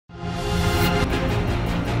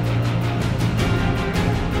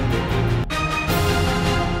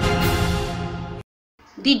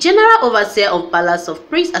The General Overseer of Palace of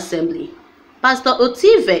Praise Assembly, Pastor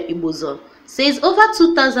Otive Igbuzor, says over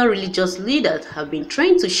 2,000 religious leaders have been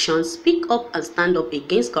trained to shun, speak up and stand up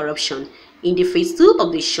against corruption in the Phase 2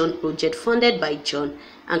 of the SHUN Project funded by John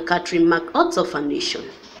and Catherine MacArthur Foundation.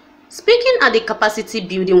 Speaking at the capacity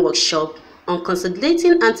building workshop on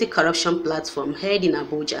Consolidating anti-corruption platform held in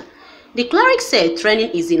Abuja, the cleric said training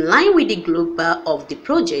is in line with the global of the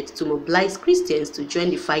project to mobilize Christians to join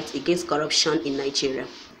the fight against corruption in Nigeria.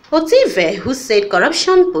 Otive, who said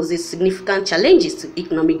corruption poses significant challenges to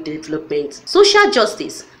economic development, social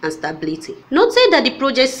justice, and stability, noted that the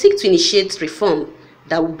project seeks to initiate reform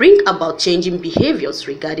that will bring about changing behaviors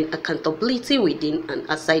regarding accountability within and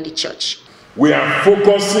outside the church. We are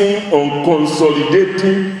focusing on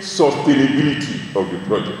consolidating sustainability of the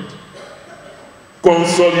project.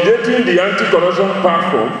 Consolidating the anti-corruption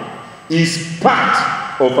platform is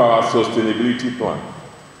part of our sustainability plan.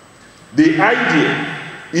 The idea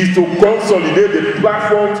is to consolidate the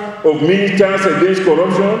platforms of militants against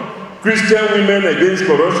corruption, Christian women against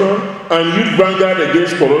corruption, and youth vanguard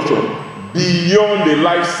against corruption beyond the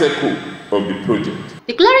life cycle of the project.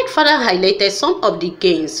 The cleric further highlighted some of the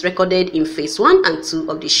gains recorded in Phase 1 and 2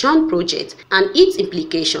 of the SHUN Project and its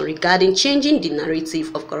implication regarding changing the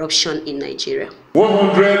narrative of corruption in Nigeria.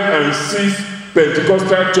 106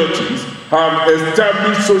 Pentecostal churches have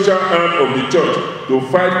established social arm of the church to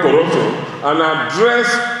fight corruption and address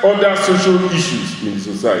other social issues in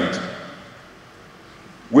society.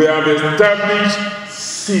 We have established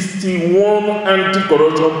 61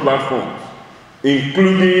 anti-corruption platforms,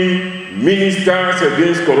 including Ministers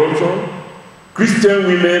Against Corruption, Christian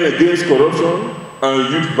Women Against Corruption,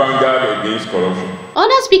 and Youth Vanguard Against Corruption.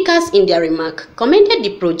 Other speakers in their remark commended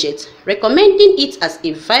the project, recommending it as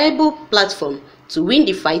a viable platform to win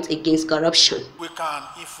the fight against corruption. We can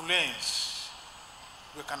influence,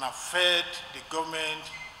 we can affect the government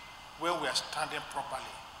when we are standing properly.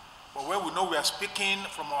 But when we know we are speaking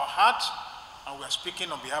from our heart and we are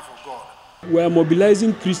speaking on behalf of God. We are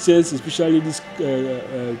mobilizing Christians, especially these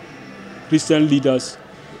Christian leaders,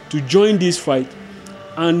 to join this fight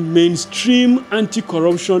and mainstream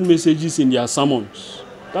anti-corruption messages in their sermons.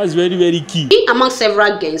 That's very, very key. Among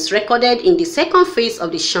several gains recorded in the second phase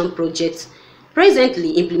of the SHUN Project,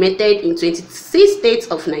 presently implemented in 26 states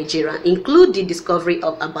of Nigeria, include the discovery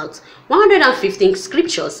of about 115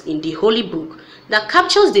 scriptures in the Holy Book that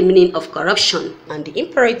captures the meaning of corruption and the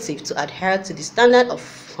imperative to adhere to the standard of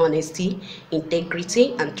honesty,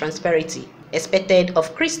 integrity, and transparency expected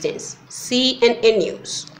of Christians. CNN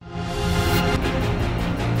News.